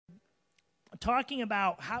talking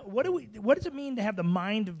about what does it mean to have the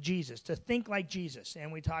mind of Jesus, to think like Jesus.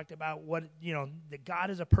 And we talked about that God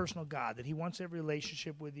is a personal God, that he wants every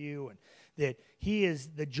relationship with you, and that he is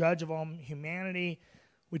the judge of all humanity.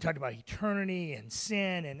 We talked about eternity and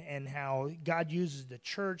sin and how God uses the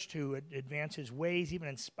church to advance his ways, even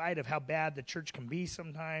in spite of how bad the church can be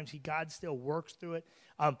sometimes. God still works through it.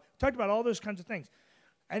 Talked about all those kinds of things.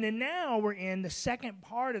 And then now we're in the second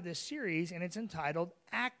part of this series, and it's entitled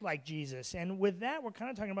Act Like Jesus. And with that, we're kind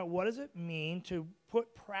of talking about what does it mean to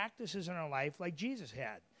put practices in our life like Jesus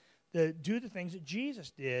had, to do the things that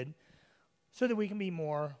Jesus did so that we can be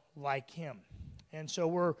more like him. And so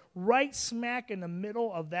we're right smack in the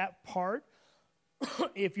middle of that part.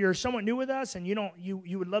 If you're somewhat new with us and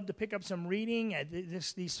you would love to pick up some reading,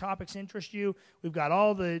 these topics interest you, we've got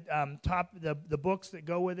all the the books that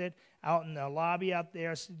go with it out in the lobby out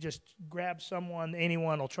there. So just grab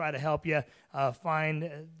anyone will try to help you find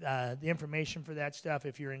the information for that stuff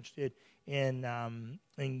if you're interested in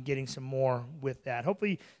getting some more with that.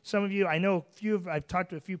 Hopefully some of you, I know I've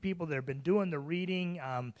talked to a few people that have been doing the reading,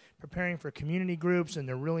 preparing for community groups, and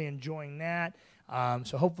they're really enjoying that.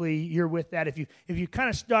 So hopefully you're with that. If you kind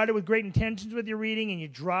of started with great intentions with your reading and you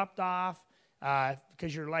dropped off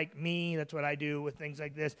because you're like me, that's what I do with things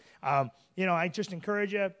like this. I just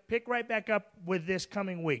encourage you, pick right back up with this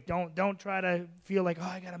coming week. Don't try to feel like,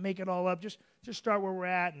 I got to make it all up. Just start where we're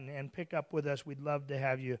at and pick up with us. We'd love to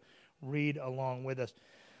have you read along with us.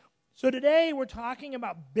 So today we're talking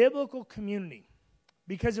about biblical community,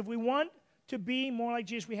 because if we want to be more like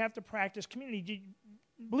Jesus, we have to practice community.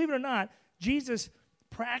 Believe it or not, Jesus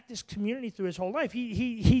practiced community through his whole life.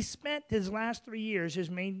 He spent his last 3 years, his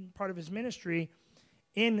main part of his ministry,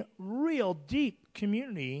 in real deep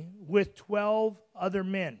community with 12 other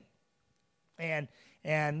men. And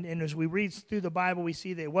as we read through the Bible, we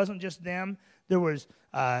see that it wasn't just them. There was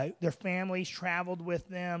their families traveled with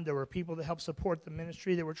them. There were people that helped support the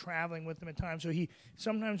ministry that were traveling with them at times. So he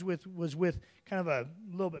sometimes was with kind of a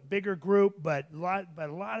little bit bigger group, but a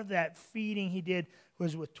lot of that feeding he did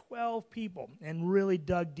was with 12 people and really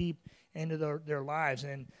dug deep into their lives.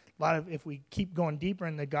 And if we keep going deeper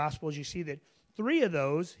in the Gospels, you see that 3 of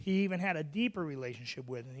those he even had a deeper relationship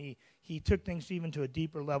with, and he took things even to a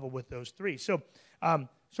deeper level with those 3. So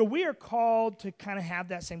we are called to kind of have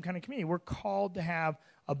that same kind of community. We're called to have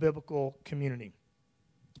a biblical community.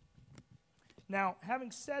 Now,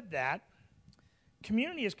 having said that,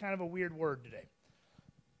 community is kind of a weird word today.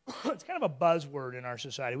 It's kind of a buzzword in our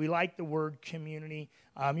society. We like the word community.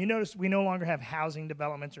 You notice we no longer have housing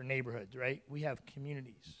developments or neighborhoods, right? We have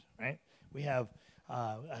communities, right? We have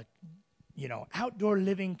outdoor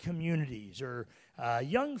living communities, or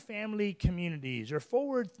young family communities, or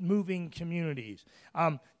forward-moving communities.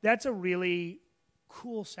 That's a really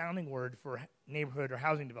cool-sounding word for neighborhood or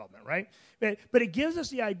housing development, right? But it gives us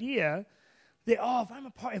the idea that,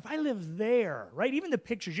 if I live there, right? Even the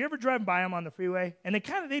pictures, you ever drive by them on the freeway? And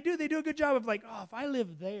they do a good job of like, if I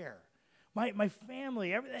live there, my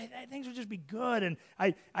family, things would just be good, and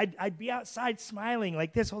I'd be outside smiling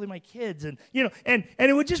like this, holding my kids, and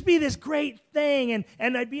it would just be this great thing,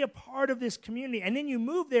 and I'd be a part of this community. And then you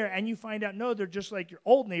move there, and you find out, no, they're just like your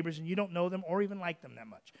old neighbors, and you don't know them or even like them that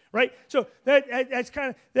much, right? So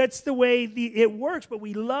that's the way it works. But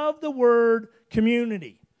we love the word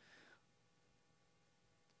community.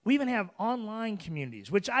 We even have online communities,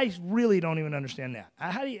 which I really don't even understand that.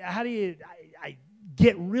 How do you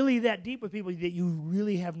get really that deep with people that you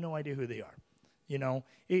really have no idea who they are?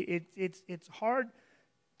 It's hard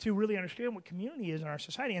to really understand what community is in our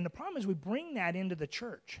society. And the problem is we bring that into the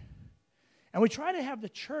church. And we try to have the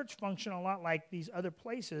church function a lot like these other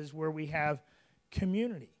places where we have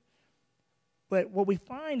community. But what we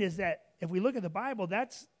find is that if we look at the Bible,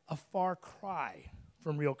 that's a far cry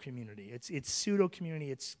from real community. It's pseudo-community,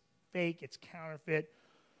 it's fake, it's counterfeit.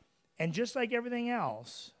 And just like everything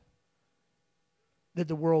else that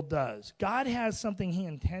the world does, God has something he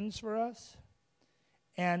intends for us.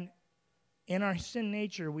 And in our sin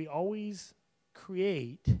nature, we always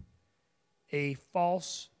create a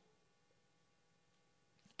false,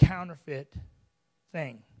 counterfeit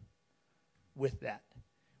thing with that.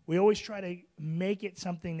 We always try to make it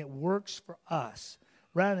something that works for us,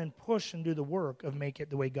 rather than push and do the work of make it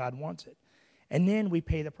the way God wants it. And then we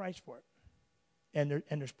pay the price for it. And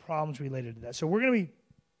there's problems related to that. So we're going to be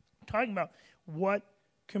talking about what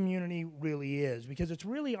community really is, because it's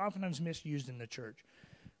really oftentimes misused in the church.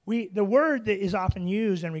 The word that is often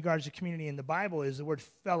used in regards to community in the Bible is the word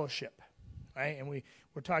fellowship, right? And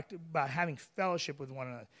we're talking about having fellowship with one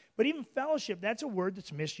another. But even fellowship, that's a word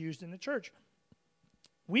that's misused in the church.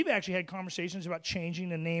 We've actually had conversations about changing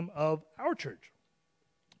the name of our church.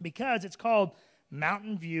 because it's called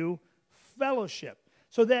Mountain View Fellowship.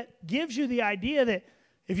 So that gives you the idea that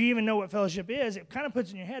if you even know what fellowship is, it kind of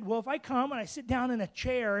puts in your head, well, if I come and I sit down in a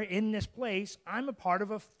chair in this place, I'm a part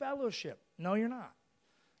of a fellowship. No, you're not.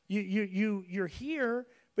 You're here,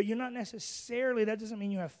 but you're not necessarily, that doesn't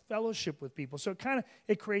mean you have fellowship with people. So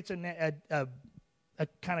it creates a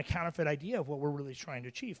kind of counterfeit idea of what we're really trying to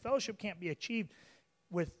achieve. Fellowship can't be achieved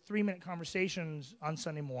with 3-minute conversations on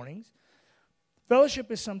Sunday mornings.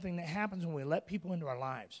 Fellowship is something that happens when we let people into our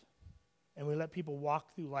lives and we let people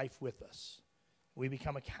walk through life with us. We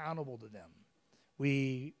become accountable to them.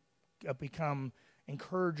 We become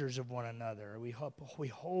encouragers of one another. We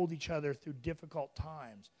hold each other through difficult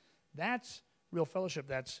times. That's real fellowship.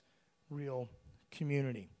 That's real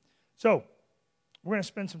community. So we're going to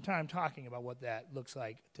spend some time talking about what that looks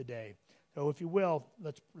like today. So if you will,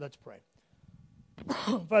 let's pray.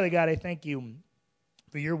 Father God, I thank you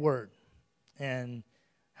for your word and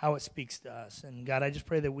how it speaks to us. And God, I just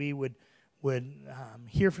pray that we would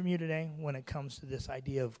hear from you today when it comes to this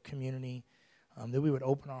idea of community, that we would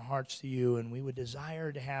open our hearts to you and we would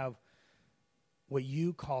desire to have what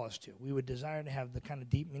you call us to. We would desire to have the kind of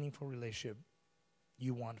deep, meaningful relationship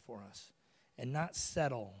you want for us and not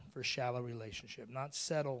settle for shallow relationship, not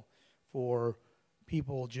settle for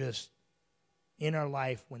people just in our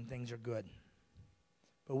life when things are good.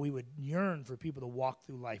 But we would yearn for people to walk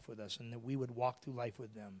through life with us and that we would walk through life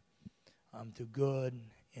with them through good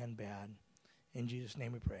and bad. In Jesus'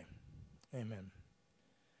 name we pray. Amen.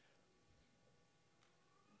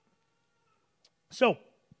 So,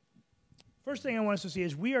 first thing I want us to see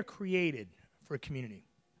is we are created for community.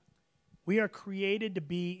 We are created to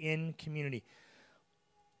be in community.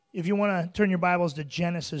 If you want to turn your Bibles to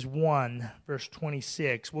Genesis 1, verse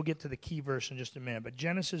 26, we'll get to the key verse in just a minute. But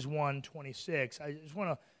Genesis 1, 26, I just want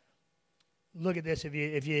to look at this.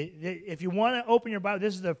 If you want to open your Bible,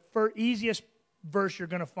 this is the easiest verse you're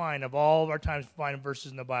going to find of all of our times finding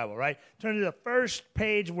verses in the Bible, right? Turn to the first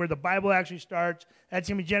page where the Bible actually starts. That's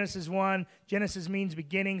going to be Genesis 1. Genesis means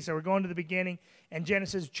beginning, so we're going to the beginning. And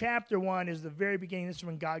Genesis chapter 1 is the very beginning. This is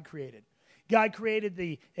when God created. God created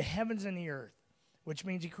the heavens and the earth, which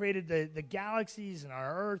means he created the galaxies and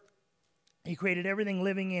our earth. He created everything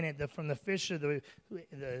living in it, from the fish to the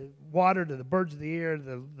water to the birds of the air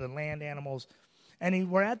to the land animals.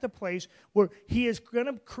 And we're at the place where he is going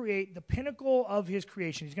to create the pinnacle of his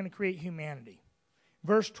creation. He's going to create humanity.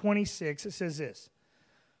 Verse 26, it says this.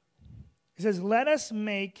 It says, "Let us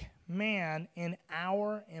make man in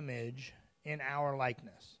our image, in our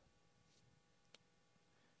likeness."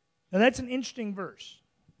 Now that's an interesting verse.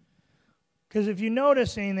 Because if you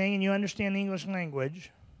notice anything and you understand the English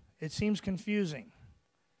language, it seems confusing.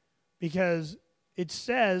 Because it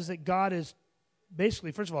says that God is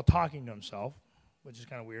basically, first of all, talking to himself, which is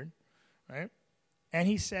kind of weird, right? And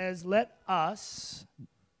he says, let us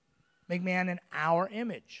make man in our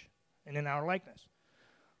image and in our likeness.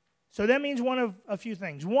 So that means one of a few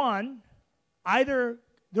things. One, either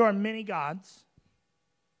there are many gods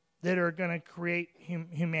that are going to create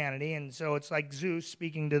humanity, and so it's like Zeus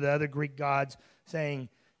speaking to the other Greek gods saying,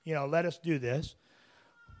 let us do this.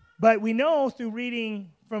 But we know through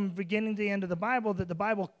reading from beginning to the end of the Bible that the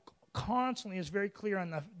Bible constantly is very clear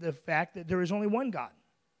on the fact that there is only one God.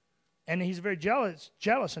 And he's very jealous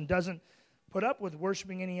and doesn't put up with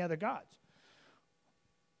worshiping any other gods.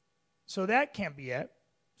 So that can't be it.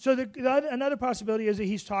 So another possibility is that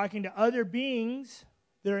he's talking to other beings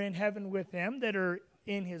that are in heaven with him, that are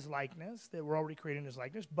in his likeness, that were already created in his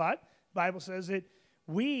likeness. But the Bible says that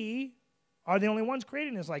we are the only ones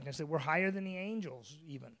created in his likeness, that we're higher than the angels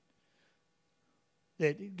even.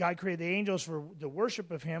 That God created the angels for the worship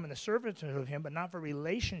of him and the servitude of him, but not for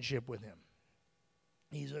relationship with him.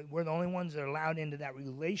 We're the only ones that are allowed into that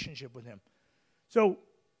relationship with him. So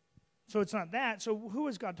it's not that. So who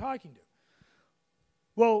is God talking to?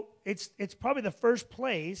 Well, it's probably the first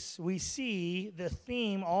place we see the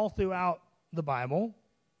theme all throughout the Bible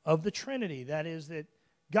of the Trinity. That is that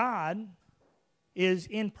God is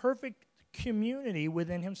in perfect community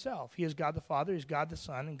within himself. He is God the Father, he's God the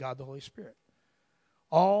Son, and God the Holy Spirit.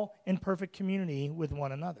 All in perfect community with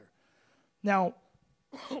one another. Now,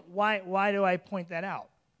 why do I point that out?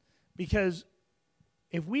 Because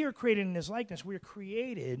if we are created in his likeness, we are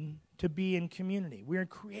created to be in community. We are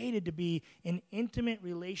created to be in intimate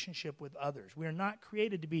relationship with others. We are not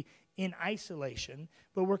created to be in isolation,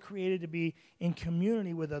 but we're created to be in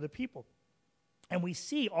community with other people. And we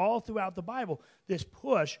see all throughout the Bible this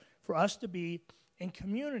push for us to be in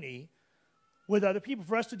community with other people,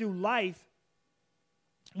 for us to do life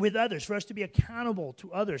with others, for us to be accountable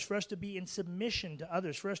to others, for us to be in submission to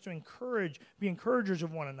others, for us to be encouragers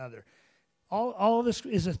of one another. All of this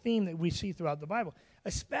is a theme that we see throughout the Bible,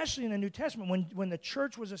 especially in the New Testament. When the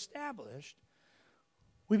church was established,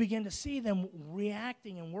 we begin to see them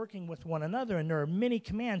reacting and working with one another. And there are many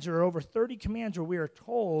commands. There are over 30 commands where we are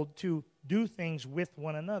told to do things with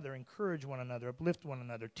one another, encourage one another, uplift one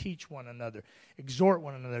another, teach one another, exhort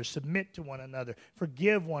one another, submit to one another,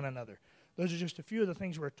 forgive one another. Those are just a few of the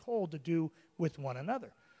things we're told to do with one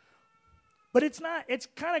another. But it's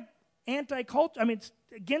kind of anti-culture. I mean, it's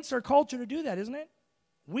against our culture to do that, isn't it?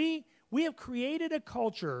 We have created a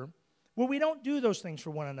culture where we don't do those things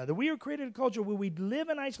for one another. We have created a culture where we live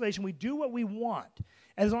in isolation. We do what we want,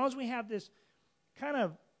 as long as we have this kind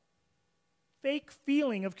of fake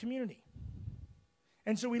feeling of community.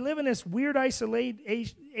 And so we live in this weird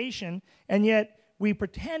isolation, and yet we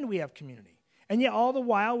pretend we have community. And yet all the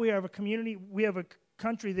while we have a community, we have a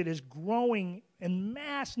country that is growing in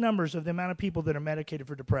mass numbers of the amount of people that are medicated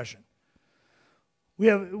for depression.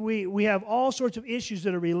 We have all sorts of issues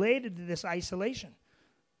that are related to this isolation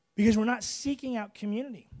because we're not seeking out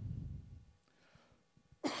community.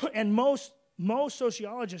 And most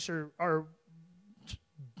sociologists are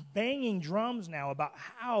banging drums now about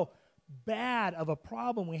how bad of a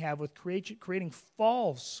problem we have with creating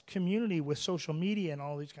false community with social media and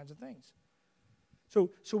all these kinds of things. So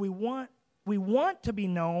we want to be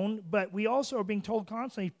known, but we also are being told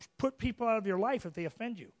constantly, put people out of your life if they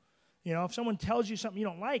offend you. You know, if someone tells you something you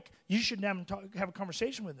don't like, you should have a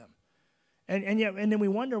conversation with them. And then we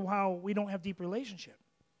wonder how we don't have deep relationship.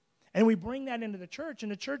 And we bring that into the church,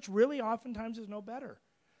 and the church really oftentimes is no better.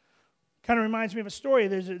 Kind of reminds me of a story.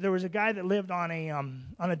 There was a guy that lived on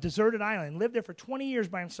a deserted island, lived there for 20 years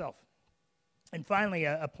by himself. And finally,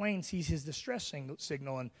 a plane sees his distress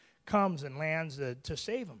signal and comes and lands to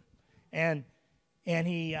save him. And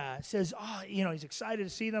he says, he's excited to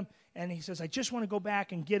see them. And he says, I just want to go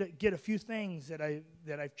back and get a few things that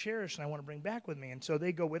I've cherished and I want to bring back with me. And so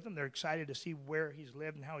they go with him. They're excited to see where he's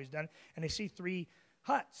lived and how he's done it. And they see 3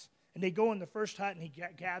 huts. And they go in the first hut, and he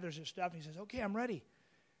gathers his stuff. And he says, okay, I'm ready.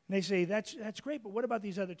 And they say, that's great, but what about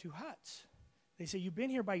these other 2 huts? They say, you've been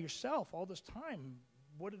here by yourself all this time.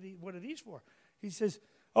 What are these for? He says,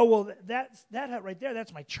 oh, well, that hut right there,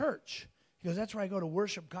 that's my church. He goes, that's where I go to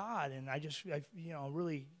worship God, and I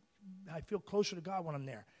feel closer to God when I'm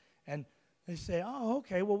there. And they say, oh,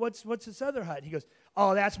 okay, well, what's this other hut? He goes,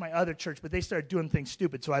 oh, that's my other church, but they started doing things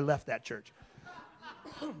stupid, so I left that church.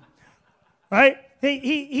 Right? He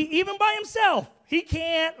even by himself, he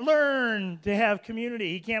can't learn to have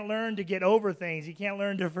community. He can't learn to get over things. He can't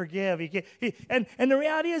learn to forgive. And the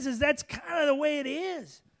reality is that's kind of the way it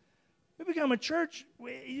is. We become a church.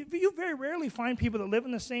 You very rarely find people that live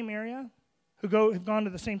in the same area who have gone to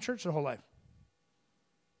the same church their whole life.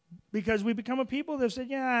 Because we become a people that said,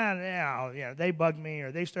 yeah, they bugged me,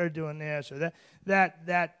 or they started doing this, or that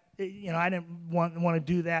I didn't want to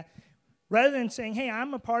do that. Rather than saying, hey,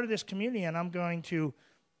 I'm a part of this community, and I'm going to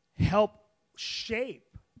help shape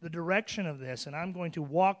the direction of this, and I'm going to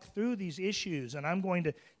walk through these issues, and I'm going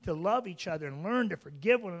to love each other and learn to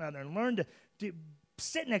forgive one another and learn to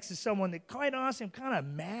sit next to someone that, quite honestly, I'm kind of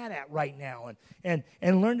mad at right now, and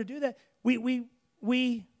learn to do that. We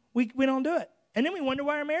don't do it. And then we wonder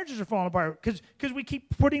why our marriages are falling apart, because we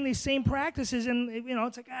keep putting these same practices, and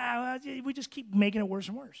it's like, we just keep making it worse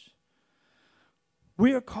and worse.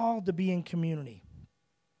 We are called to be in community.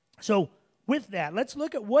 So with that, let's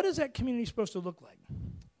look at what is that community supposed to look like.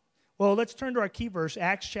 Well, let's turn to our key verse,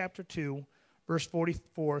 Acts chapter 2, verse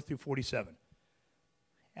 44 through 47.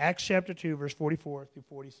 Acts chapter 2, verse 44 through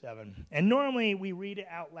 47. And normally we read it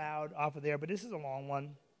out loud off of there, but this is a long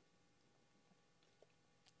one.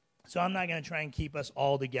 So I'm not going to try and keep us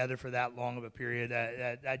all together for that long of a period.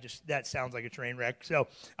 That sounds like a train wreck. So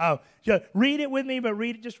just read it with me, but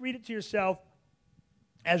read it to yourself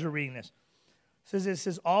as we're reading this. It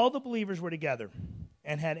says, all the believers were together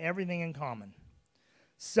and had everything in common.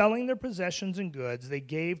 Selling their possessions and goods, they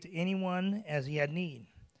gave to anyone as he had need.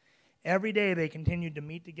 Every day they continued to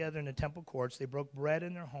meet together in the temple courts. They broke bread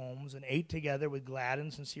in their homes and ate together with glad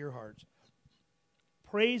and sincere hearts,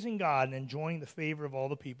 praising God and enjoying the favor of all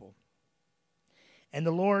the people. And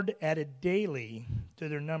the Lord added daily to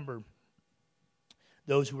their number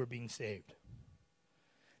those who were being saved.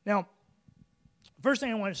 Now, first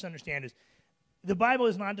thing I want us to understand is the Bible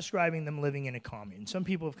is not describing them living in a commune. Some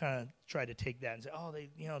people have kind of tried to take that and say, oh,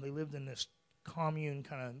 they lived in this commune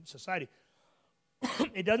kind of society.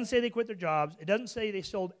 It doesn't say they quit their jobs. It doesn't say they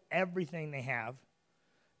sold everything they have.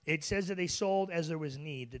 It says that they sold as there was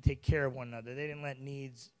need to take care of one another. They didn't let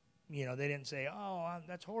needs, they didn't say, oh,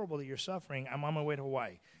 that's horrible that you're suffering. I'm on my way to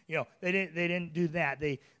Hawaii. They didn't do that.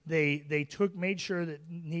 They made sure that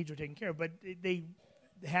needs were taken care of. But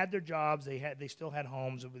had their jobs. They still had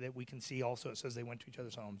homes that we can see. Also, it says they went to each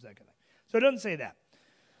other's homes, that kind of thing. So it doesn't say that.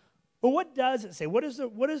 But what does it say? What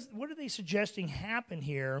are they suggesting happen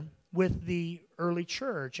here with the early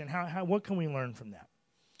church, and what can we learn from that?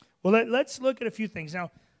 Well, let's look at a few things.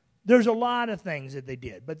 Now, there's a lot of things that they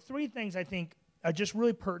did, but 3 things I think are just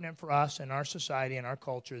really pertinent for us and our society and our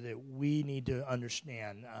culture that we need to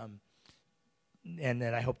understand, and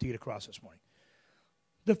that I hope to get across this morning.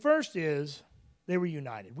 The first is they were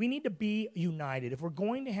united. We need to be united. If we're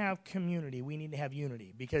going to have community, we need to have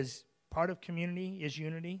unity, because part of community is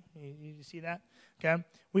unity. You see that? Okay?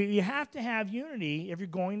 You have to have unity if you're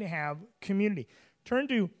going to have community. Turn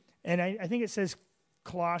to, and I think it says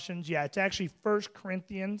Colossians. Yeah, it's actually 1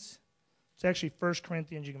 Corinthians. It's actually 1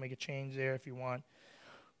 Corinthians. You can make a change there if you want.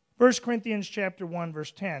 1 Corinthians chapter 1,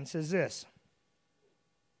 verse 10 says this.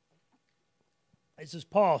 This is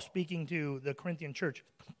Paul speaking to the Corinthian church.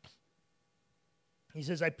 He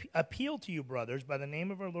says, I appeal to you, brothers, by the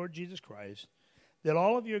name of our Lord Jesus Christ, that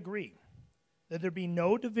all of you agree, that there be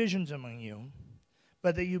no divisions among you,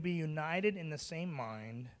 but that you be united in the same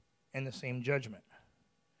mind and the same judgment.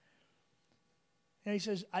 And he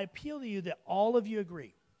says, I appeal to you that all of you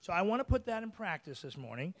agree. So I want to put that in practice this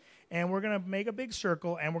morning, and we're going to make a big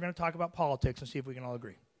circle, and we're going to talk about politics and see if we can all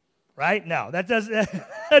agree. Right? No, that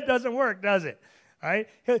doesn't work, does it? All right?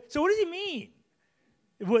 So what does he mean?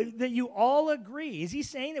 That you all agree. Is he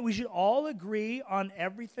saying that we should all agree on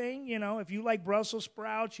everything? You know, if you like Brussels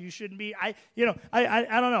sprouts, you shouldn't be. I don't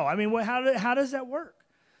know. I mean, how does that work?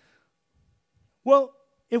 Well,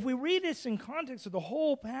 if we read this in context of the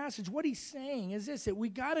whole passage, what he's saying is this: that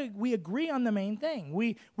we agree on the main thing.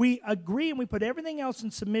 We agree and we put everything else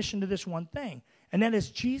in submission to this one thing, and that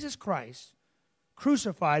is Jesus Christ,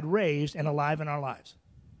 crucified, raised, and alive in our lives.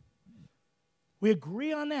 We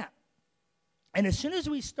agree on that. And as soon as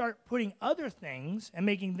we start putting other things and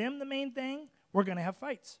making them the main thing, we're going to have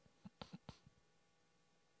fights.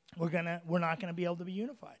 We're not going to be able to be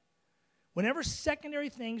unified. Whenever secondary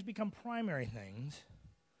things become primary things,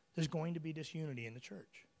 there's going to be disunity in the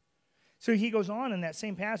church. So he goes on in that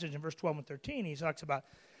same passage in verse 12 and 13. He talks about,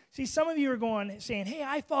 see, some of you are saying, hey,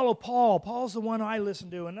 I follow Paul. Paul's the one I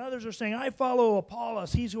listen to. And others are saying, I follow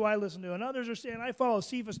Apollos. He's who I listen to. And others are saying, I follow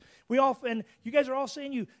Cephas. And you guys are all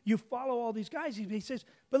saying you follow all these guys. He says,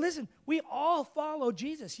 but listen, we all follow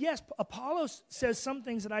Jesus. Yes, Apollos says some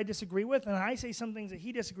things that I disagree with, and I say some things that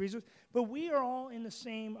he disagrees with, but we are all in the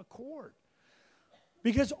same accord.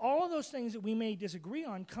 Because all of those things that we may disagree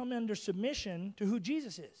on come under submission to who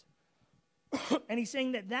Jesus is. And he's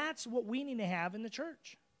saying that that's what we need to have in the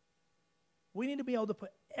church. We need to be able to put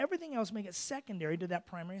everything else, make it secondary to that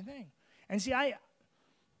primary thing. And see,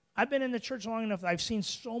 I've been in the church long enough that I've seen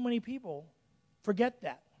so many people forget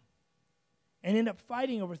that and end up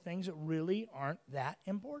fighting over things that really aren't that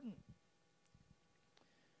important.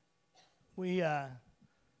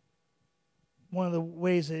 One of the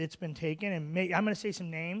ways that it's been taken, and I'm going to say some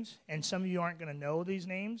names, and some of you aren't going to know these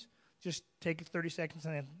names. Just take 30 seconds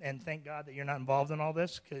and thank God that you're not involved in all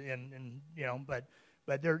this,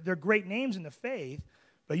 but they're great names in the faith,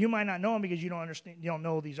 but you might not know them because you don't understand, you don't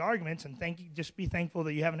know these arguments, and just be thankful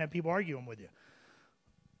that you haven't had people argue them with you.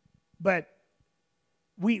 But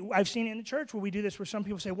I've seen it in the church where we do this, where some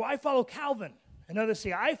people say, well, I follow Calvin, and others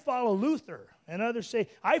say, I follow Luther, and others say,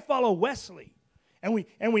 I follow Wesley. And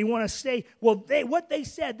we want to say, well, what they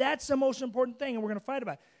said, that's the most important thing, and we're going to fight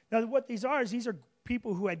about it. Now, what these are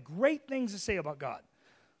people who had great things to say about God.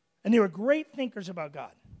 And they were great thinkers about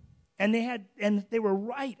God. And they were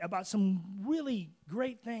right about some really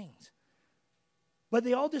great things. But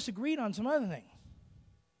they all disagreed on some other things.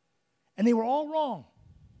 And they were all wrong.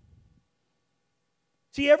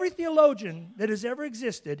 See, every theologian that has ever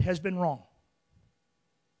existed has been wrong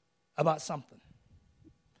about something.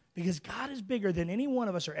 Because God is bigger than any one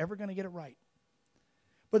of us are ever going to get it right.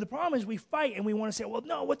 But the problem is we fight and we want to say, well,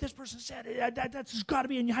 no, what this person said, that's got to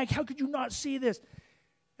be, how could you not see this?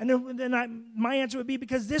 And then my answer would be,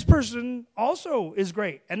 because this person also is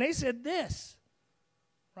great. And they said this,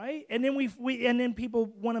 right? And then and then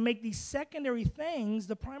people want to make these secondary things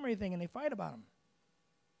the primary thing, and they fight about them.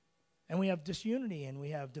 And we have disunity, and we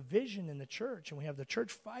have division in the church, and we have the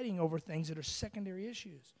church fighting over things that are secondary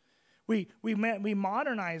issues. We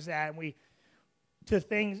modernize that, and to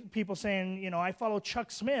things, people saying, I follow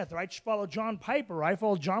Chuck Smith, or I follow John Piper, or I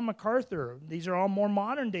follow John MacArthur. These are all more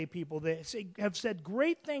modern day people that have said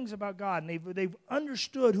great things about God, and they've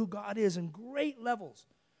understood who God is in great levels.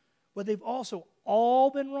 But they've also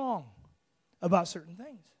all been wrong about certain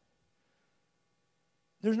things.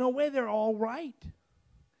 There's no way they're all right.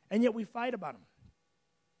 And yet we fight about them.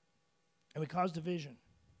 And we cause division.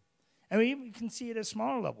 I mean, you can see it at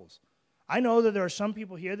smaller levels. I know that there are some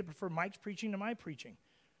people here that prefer Mike's preaching to my preaching.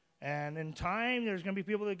 And in time, there's going to be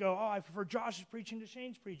people that go, oh, I prefer Josh's preaching to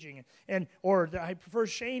Shane's preaching. Or I prefer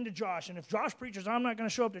Shane to Josh. And if Josh preaches, I'm not going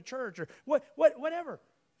to show up to church. Or whatever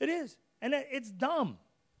it is. And it's dumb.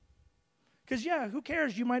 Because, yeah, who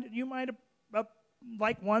cares? You might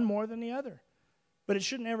like one more than the other. But it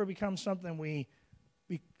shouldn't ever become something we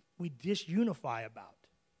disunify about.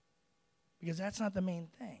 Because that's not the main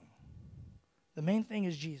thing. The main thing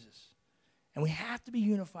is Jesus. And we have to be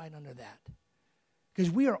unified under that. Because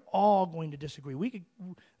we are all going to disagree.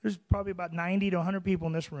 There's probably about 90 to 100 people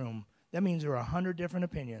in this room. That means there are 100 different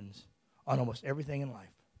opinions on almost everything in life.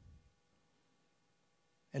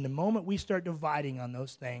 And the moment we start dividing on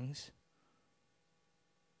those things,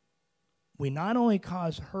 we not only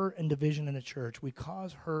cause hurt and division in the church, we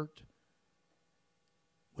cause hurt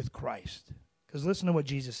with Christ. Because listen to what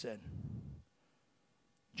Jesus said.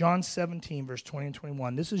 John 17, verse 20 and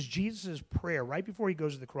 21. This is Jesus' prayer right before he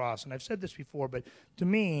goes to the cross. And I've said this before, but to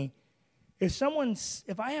me, if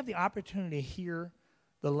I have the opportunity to hear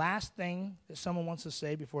the last thing that someone wants to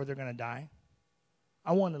say before they're going to die,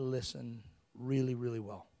 I want to listen really, really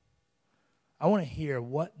well. I want to hear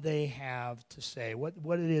what they have to say, what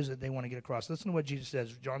it is that they want to get across. Listen to what Jesus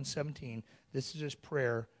says, John 17. This is his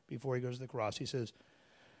prayer before he goes to the cross. He says,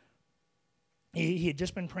 he had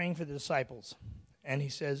just been praying for the disciples. And he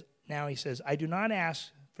says, I do not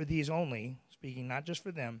ask for these only, speaking not just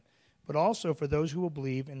for them, but also for those who will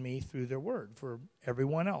believe in me through their word, for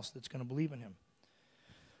everyone else that's going to believe in him.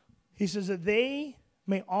 He says that they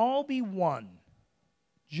may all be one,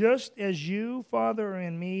 just as you, Father, are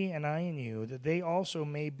in me and I in you, that they also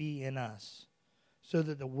may be in us, so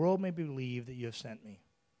that the world may believe that you have sent me.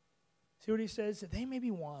 See what he says? That they may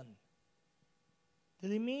be one.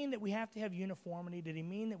 Did he mean that we have to have uniformity? Did he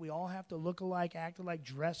mean that we all have to look alike, act alike,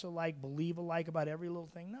 dress alike, believe alike about every little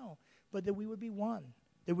thing? No. But that we would be one.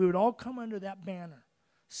 That we would all come under that banner,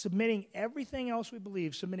 submitting everything else we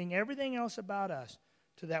believe, submitting everything else about us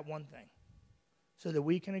to that one thing, so that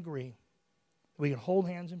we can agree. We can hold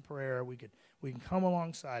hands in prayer. We can come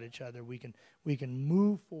alongside each other. We can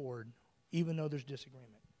move forward, even though there's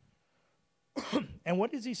disagreement. And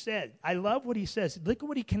what does he say? I love what he says. Look at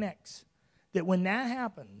what he connects. That when that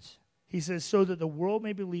happens, he says, so that the world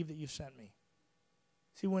may believe that you've sent me.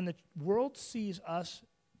 See, when the world sees us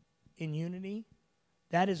in unity,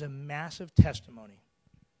 that is a massive testimony.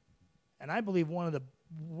 And I believe one of the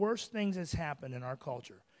worst things that's happened in our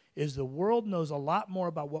culture is the world knows a lot more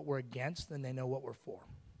about what we're against than they know what we're for.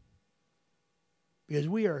 Because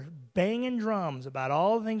we are banging drums about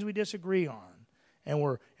all the things we disagree on. And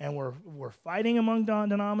we're fighting among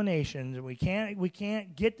denominations, and we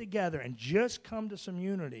can't get together and just come to some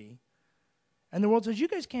unity. And the world says, you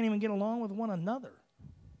guys can't even get along with one another.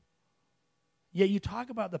 Yet you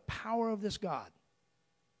talk about the power of this God.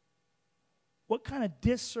 What kind of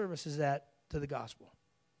disservice is that to the gospel?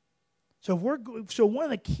 So one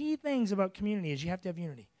of the key things about community is you have to have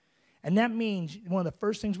unity. And that means one of the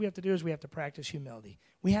first things we have to do is we have to practice humility.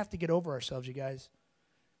 We have to get over ourselves, you guys.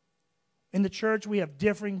 In the church, we have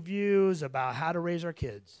differing views about how to raise our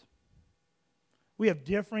kids. We have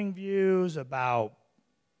differing views about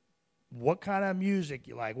what kind of music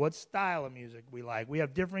you like, what style of music we like. We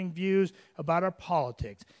have differing views about our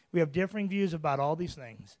politics. We have differing views about all these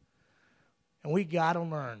things. And we got to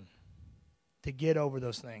learn to get over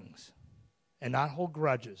those things and not hold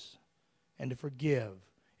grudges and to forgive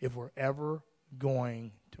if we're ever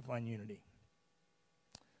going to find unity.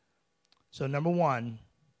 So number one,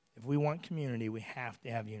 if we want community, we have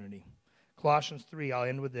to have unity. Colossians 3, I'll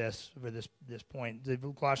end with this for this point.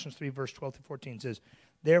 Colossians 3, verse 12 through 14 says,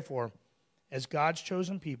 therefore, as God's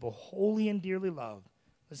chosen people, holy and dearly loved,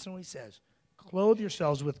 listen to what he says, clothe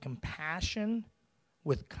yourselves with compassion,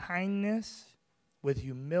 with kindness, with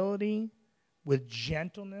humility, with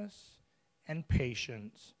gentleness and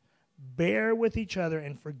patience. Bear with each other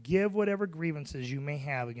and forgive whatever grievances you may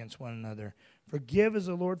have against one another. Forgive as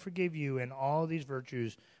the Lord forgave you, and all these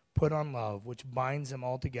virtues put on love, which binds them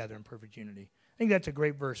all together in perfect unity. I think that's a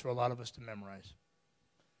great verse for a lot of us to memorize.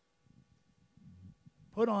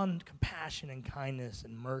 Put on compassion and kindness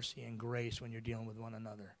and mercy and grace when you're dealing with one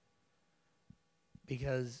another.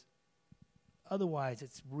 Because otherwise,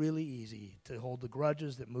 it's really easy to hold the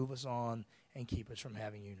grudges that move us on and keep us from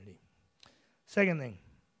having unity. Second thing,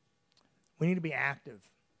 we need to be active.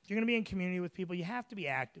 If you're going to be in community with people, you have to be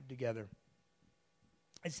active together.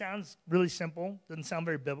 It sounds really simple. Doesn't sound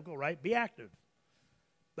very biblical, right? Be active.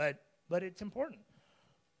 But it's important.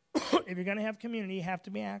 If you're going to have community, you have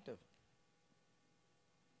to be active.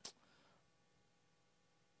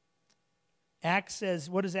 Acts says,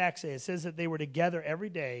 what does Acts say? It says that they were together every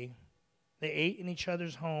day. They ate in each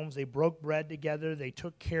other's homes. They broke bread together. They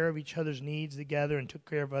took care of each other's needs together and took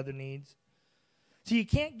care of other needs. So you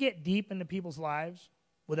can't get deep into people's lives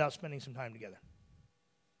without spending some time together.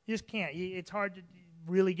 You just can't. It's hard to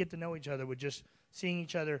really get to know each other with just seeing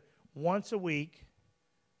each other once a week,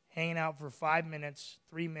 hanging out for 5 minutes,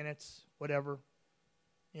 3 minutes, whatever.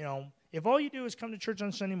 You know, if all you do is come to church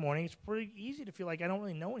on Sunday morning, it's pretty easy to feel like I don't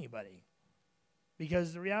really know anybody.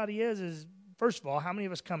 Because the reality is first of all, how many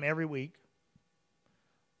of us come every week?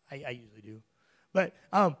 I usually do. But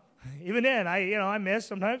even then, I miss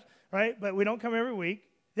sometimes, right? But we don't come every week.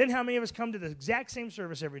 Then how many of us come to the exact same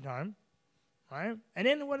service every time, right? And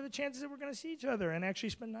then what are the chances that we're going to see each other and actually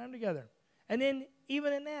spend time together? And then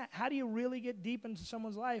even in that, how do you really get deep into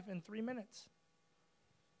someone's life in 3 minutes?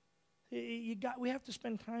 We have to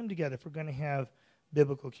spend time together if we're going to have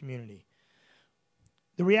biblical community.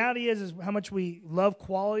 The reality is how much we love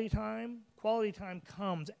quality time. Quality time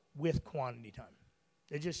comes with quantity time.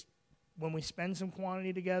 When we spend some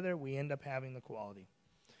quantity together, we end up having the quality.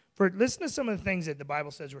 Listen to some of the things that the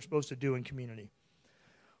Bible says we're supposed to do in community.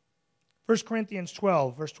 1 Corinthians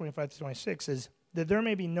 12, verse 25 to 26 says that there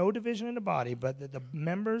may be no division in the body, but that the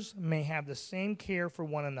members may have the same care for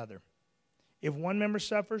one another. If one member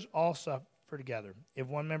suffers, all suffer together. If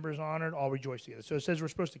one member is honored, all rejoice together. So it says we're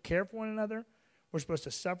supposed to care for one another. We're supposed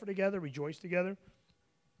to suffer together, rejoice together.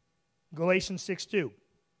 Galatians 6:2.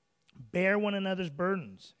 Bear one another's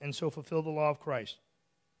burdens, and so fulfill the law of Christ.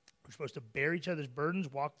 We're supposed to bear each other's burdens,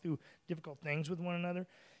 walk through difficult things with one another.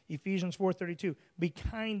 Ephesians 4:32. Be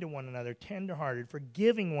kind to one another, tenderhearted,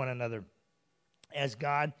 forgiving one another, as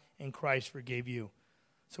God and Christ forgave you.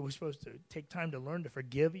 So we're supposed to take time to learn to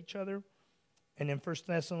forgive each other. And in 1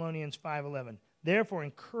 Thessalonians 5:11. Therefore,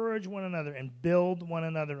 encourage one another and build one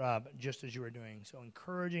another up, just as you are doing. So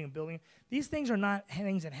encouraging and building. These things are not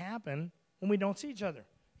things that happen when we don't see each other.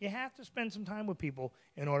 You have to spend some time with people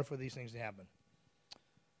in order for these things to happen.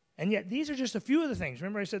 And yet, these are just a few of the things.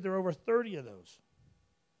 Remember I said there are over 30 of those.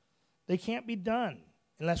 They can't be done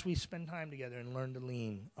unless we spend time together and learn to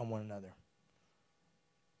lean on one another.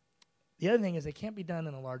 The other thing is they can't be done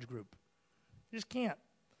in a large group. You just can't.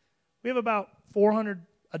 We have about 400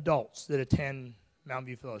 adults that attend Mountain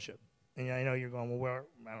View Fellowship. And I know you're going, well,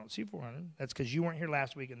 I don't see 400. That's because you weren't here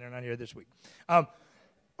last week and they're not here this week.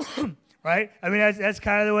 Right? I mean, that's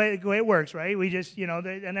kind of the way it works, right? We just,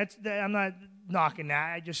 I'm not knocking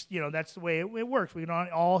that. I just, that's the way it works. We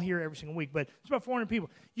don't all here every single week. But it's about 400 people.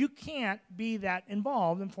 You can't be that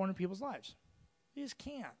involved in 400 people's lives. You just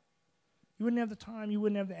can't. You wouldn't have the time. You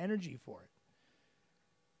wouldn't have the energy for it.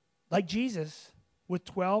 Like Jesus, with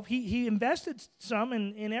 12, he invested some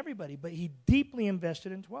in everybody, but he deeply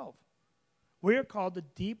invested in 12. We are called to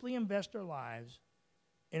deeply invest our lives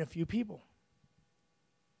in a few people.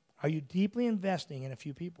 Are you deeply investing in a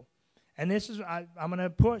few people? And this is, I'm going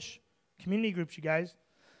to push community groups, you guys.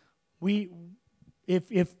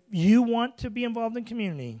 If you want to be involved in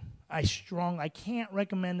community, I can't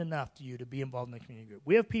recommend enough to you to be involved in the community group.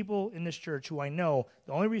 We have people in this church who I know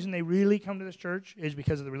the only reason they really come to this church is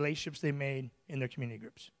because of the relationships they made in their community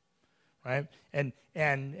groups, right? And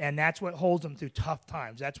that's what holds them through tough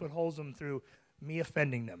times. That's what holds them through me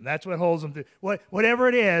offending them. That's what holds them through whatever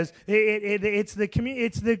it is. It's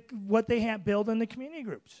what they have built in the community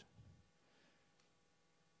groups.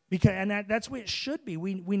 That's the way it should be.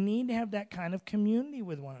 We need to have that kind of community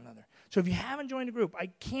with one another. So if you haven't joined a group, I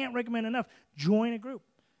can't recommend enough. Join a group.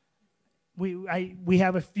 We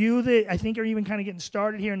have a few that I think are even kind of getting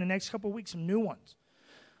started here in the next couple of weeks, some new ones.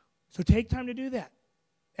 So take time to do that.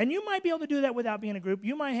 And you might be able to do that without being in a group.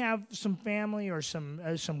 You might have some family or some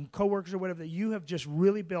coworkers or whatever that you have just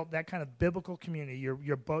really built that kind of biblical community.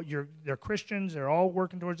 They're Christians. They're all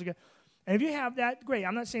working towards together. And if you have that, great.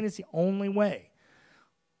 I'm not saying it's the only way.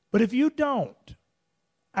 But if you don't,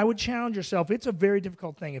 I would challenge yourself. It's a very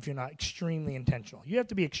difficult thing if you're not extremely intentional. You have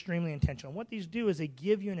to be extremely intentional. And what these do is they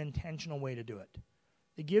give you an intentional way to do it.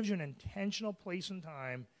 It gives you an intentional place and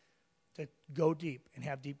time to go deep and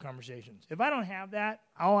have deep conversations. If I don't have that,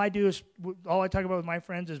 all I talk about with my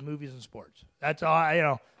friends is movies and sports. That's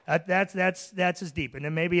all that's as deep. And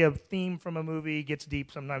then maybe a theme from a movie gets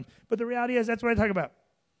deep sometimes. But the reality is that's what I talk about.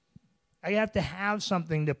 I have to have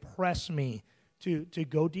something to press me to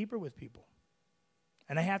go deeper with people.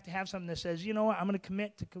 And I have to have something that says, you know what, I'm going to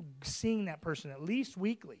commit to seeing that person at least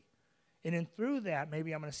weekly. And then through that,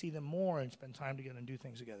 maybe I'm going to see them more and spend time together and do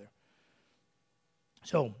things together.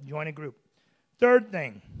 So, join a group. Third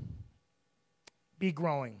thing, be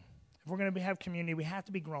growing. If we're going to have community, we have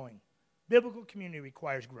to be growing. Biblical community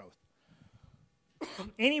requires growth.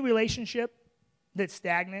 Any relationship that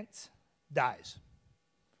stagnates dies.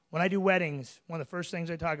 When I do weddings, one of the first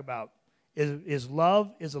things I talk about is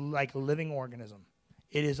love is like a living organism.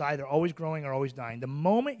 It is either always growing or always dying. The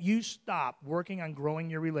moment you stop working on growing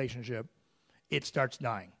your relationship, it starts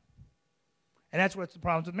dying. And that's what's the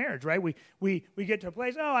problems with marriage, right? We get to a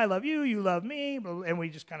place, oh, I love you, you love me, and we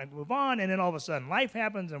just kind of move on, and then all of a sudden life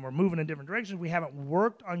happens, and we're moving in different directions. We haven't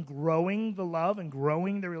worked on growing the love and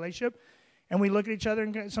growing the relationship, and we look at each other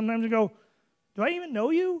and sometimes we go, do I even know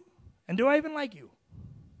you? And do I even like you?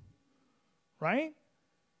 Right?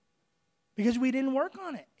 Because we didn't work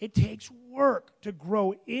on it. It takes work to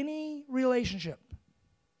grow any relationship.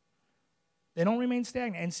 They don't remain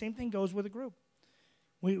stagnant. And same thing goes with a group.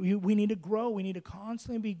 We need to grow. We need to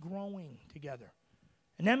constantly be growing together.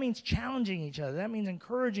 And that means challenging each other. That means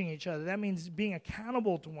encouraging each other. That means being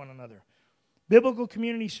accountable to one another. Biblical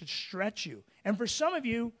community should stretch you. And for some of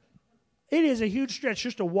you, it is a huge stretch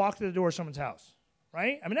just to walk to the door of someone's house,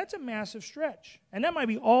 right? I mean, that's a massive stretch. And that might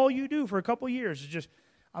be all you do for a couple years is just,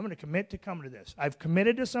 I'm going to commit to come to this. I've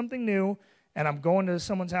committed to something new, and I'm going to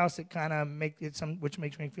someone's house that kind of which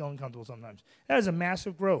makes me feel uncomfortable sometimes. That is a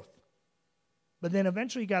massive growth. But then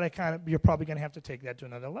eventually you're probably going to have to take that to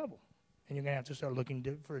another level. And you're going to have to start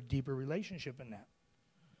looking for a deeper relationship in that.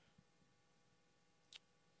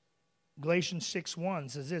 Galatians 6:1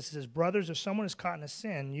 says this. It says, brothers, if someone is caught in a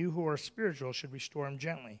sin, you who are spiritual should restore him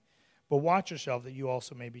gently. But watch yourself that you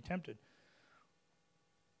also may be tempted.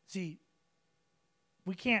 See,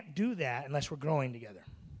 we can't do that unless we're growing together.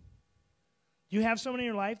 Do you have someone in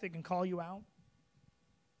your life that can call you out?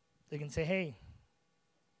 They can say, hey,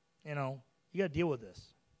 you got to deal with this.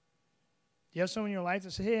 Do you have someone in your life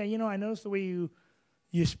that say, hey, I noticed the way you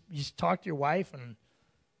talk to your wife, and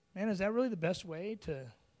man, is that really the best way to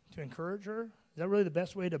encourage her? Is that really the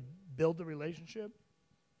best way to build the relationship?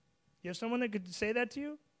 You have someone that could say that to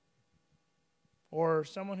you? Or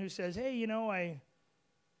someone who says, hey, I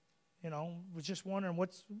was just wondering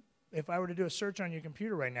if I were to do a search on your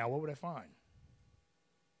computer right now, what would I find?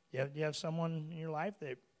 Do you have someone in your life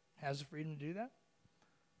that has the freedom to do that?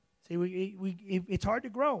 See, it's hard to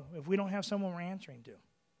grow if we don't have someone we're answering to.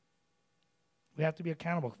 We have to be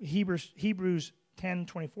accountable. Hebrews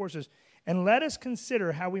 10:24 says, and let us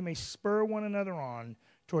consider how we may spur one another on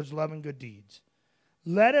towards love and good deeds.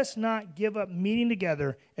 Let us not give up meeting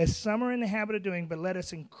together as some are in the habit of doing, but let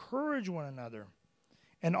us encourage one another,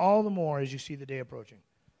 and all the more as you see the day approaching.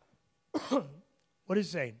 What does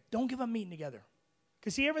it say? Don't give up meeting together.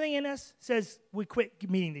 Because see, everything in us says we quit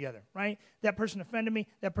meeting together, right? That person offended me.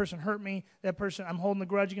 That person hurt me. That person, I'm holding a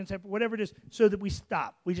grudge against that, whatever it is, so that we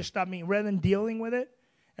stop. We just stop meeting. Rather than dealing with it,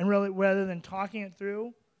 and really, rather than talking it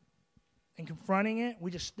through and confronting it, we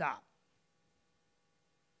just stop.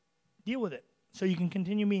 Deal with it so you can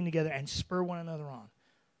continue meeting together and spur one another on.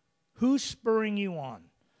 Who's spurring you on?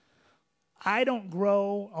 I don't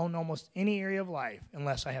grow on almost any area of life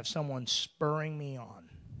unless I have someone spurring me on,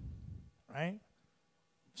 right?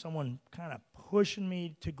 Someone kind of pushing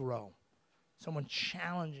me to grow. Someone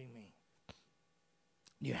challenging me.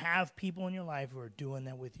 You have people in your life who are doing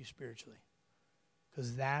that with you spiritually.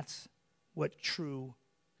 Because that's what true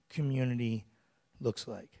community looks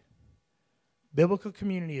like. Biblical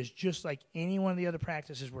community is just like any one of the other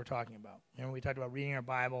practices we're talking about. We talked about reading our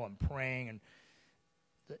Bible and praying, and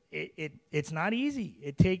it's not easy.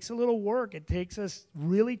 It takes a little work. It takes us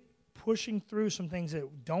really pushing through some things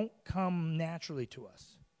that don't come naturally to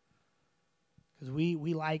us. Because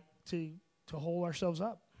we like to hold ourselves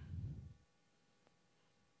up.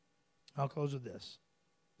 I'll close with this.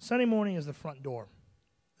 Sunday morning is the front door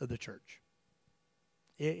of the church.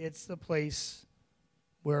 It's the place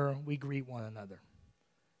where we greet one another.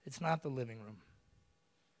 It's not the living room.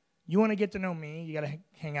 You want to get to know me, you got to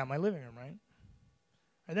hang out in my living room, right?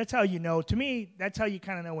 And that's how you know. To me, that's how you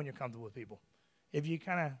kind of know when you're comfortable with people. If you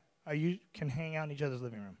you can hang out in each other's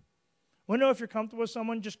living room. Want to know if you're comfortable with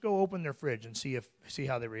someone? Just go open their fridge and see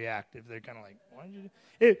how they react. If they're kind of like, why did you do?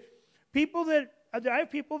 I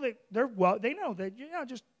have people that they know that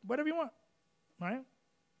just whatever you want, right?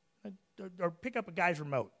 Or pick up a guy's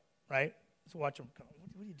remote, right? So watch him go,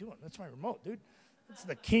 what are you doing? That's my remote, dude. That's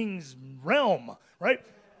the king's realm, right?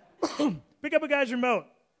 Pick up a guy's remote,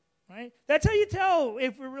 right? That's how you tell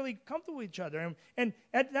if we're really comfortable with each other. And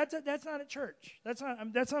that's not at church. That's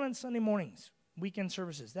not on Sunday mornings, weekend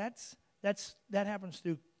services. That happens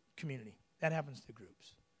through community. That happens through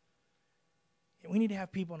groups. And we need to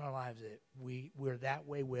have people in our lives that we're that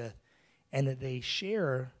way with, and that they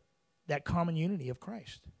share that common unity of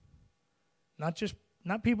Christ.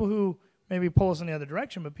 Not people who maybe pull us in the other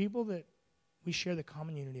direction, but people that we share the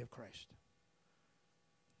common unity of Christ.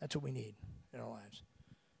 That's what we need in our lives.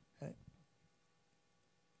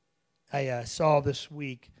 I saw this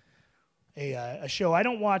week a show. I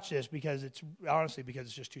don't watch this because it's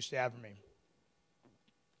just too sad for me.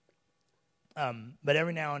 But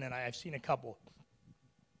every now and then I've seen a couple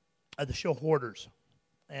of the show Hoarders,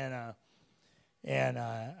 and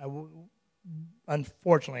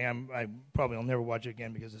unfortunately I probably will never watch it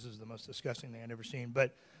again because this is the most disgusting thing I've ever seen.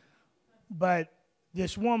 But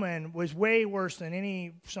this woman was way worse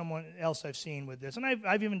than someone else I've seen with this, and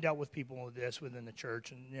I've even dealt with people with this within the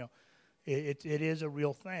church, and it is a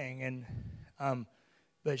real thing, and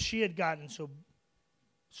but she had gotten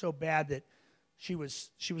so bad that she was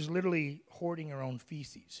literally hoarding her own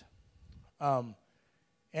feces, and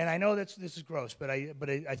I know this is gross, but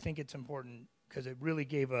I think it's important because it really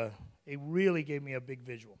gave me a big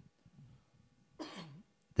visual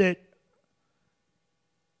that.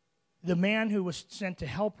 The man who was sent to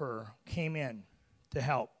help her came in to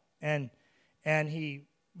help, and he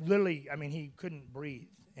literally, he couldn't breathe,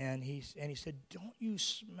 and he said, "Don't you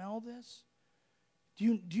smell this?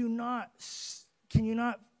 Do you not? Can you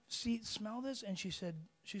not smell this?" And she said,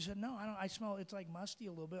 "No, I don't. I smell it's like musty a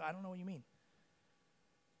little bit. I don't know what you mean."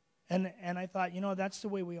 And I thought, that's the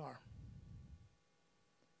way we are.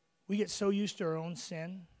 We get so used to our own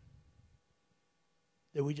sin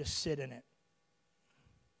that we just sit in it.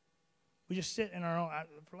 We just sit in our own,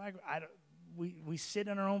 we sit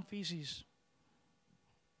in our own feces,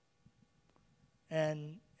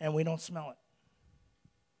 and we don't smell it.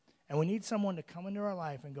 And we need someone to come into our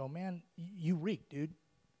life and go, "Man, you reek, dude.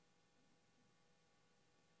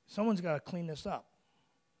 Someone's got to clean this up.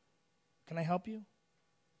 Can I help you?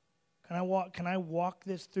 Can I walk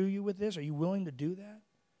this through you with this? Are you willing to do that?"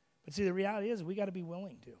 But see, the reality is we got to be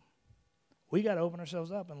willing to. We got to open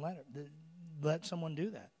ourselves up and let someone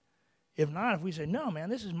do that. If not, if we say, "No, man,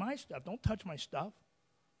 this is my stuff. Don't touch my stuff.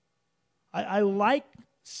 I like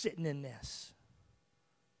sitting in this,"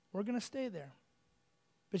 we're going to stay there.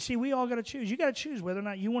 But see, we all got to choose. You got to choose whether or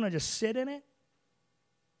not you want to just sit in it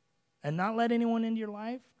and not let anyone into your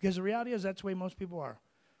life. Because the reality is that's the way most people are.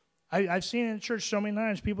 I've seen in the church so many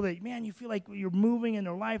times people that, man, you feel like you're moving in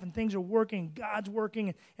their life and things are working, God's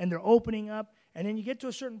working, and they're opening up. And then you get to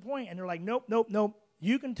a certain point and they're like, nope.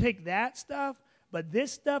 You can take that stuff, but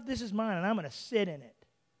this stuff, this is mine, and I'm going to sit in it.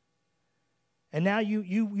 And now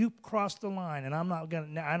you crossed the line, and I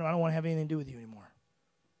don't want to have anything to do with you anymore.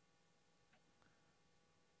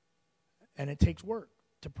 And it takes work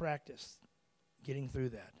to practice getting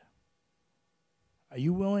through that. Are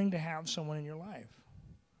you willing to have someone in your life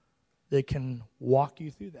that can walk you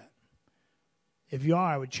through that? If you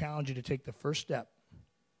are, I would challenge you to take the first step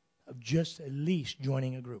of just at least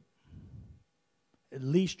joining a group. At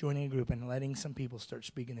least joining a group and letting some people start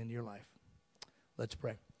speaking into your life. Let's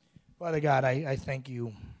pray. Father God, I thank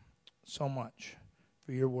you so much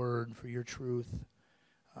for your word, for your truth.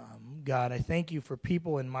 God, I thank you for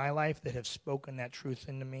people in my life that have spoken that truth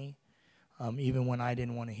into me, even when I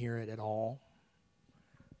didn't want to hear it at all.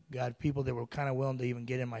 God, people that were kind of willing to even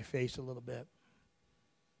get in my face a little bit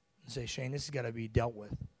and say, "Shane, this has got to be dealt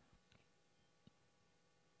with."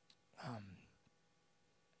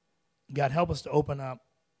 God, help us to open up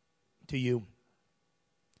to you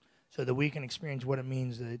so that we can experience what it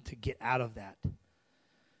means to get out of that.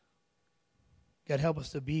 God, help us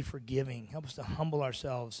to be forgiving. Help us to humble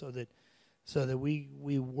ourselves so that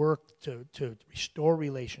we work to restore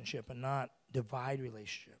relationship and not divide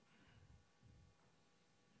relationship.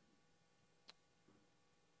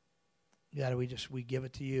 God, we give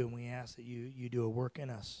it to you, and we ask that you do a work in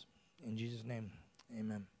us. In Jesus' name,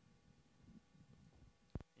 amen.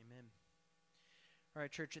 All right,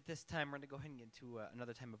 church, at this time, we're going to go ahead and get into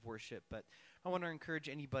another time of worship, but I want to encourage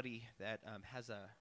anybody that has a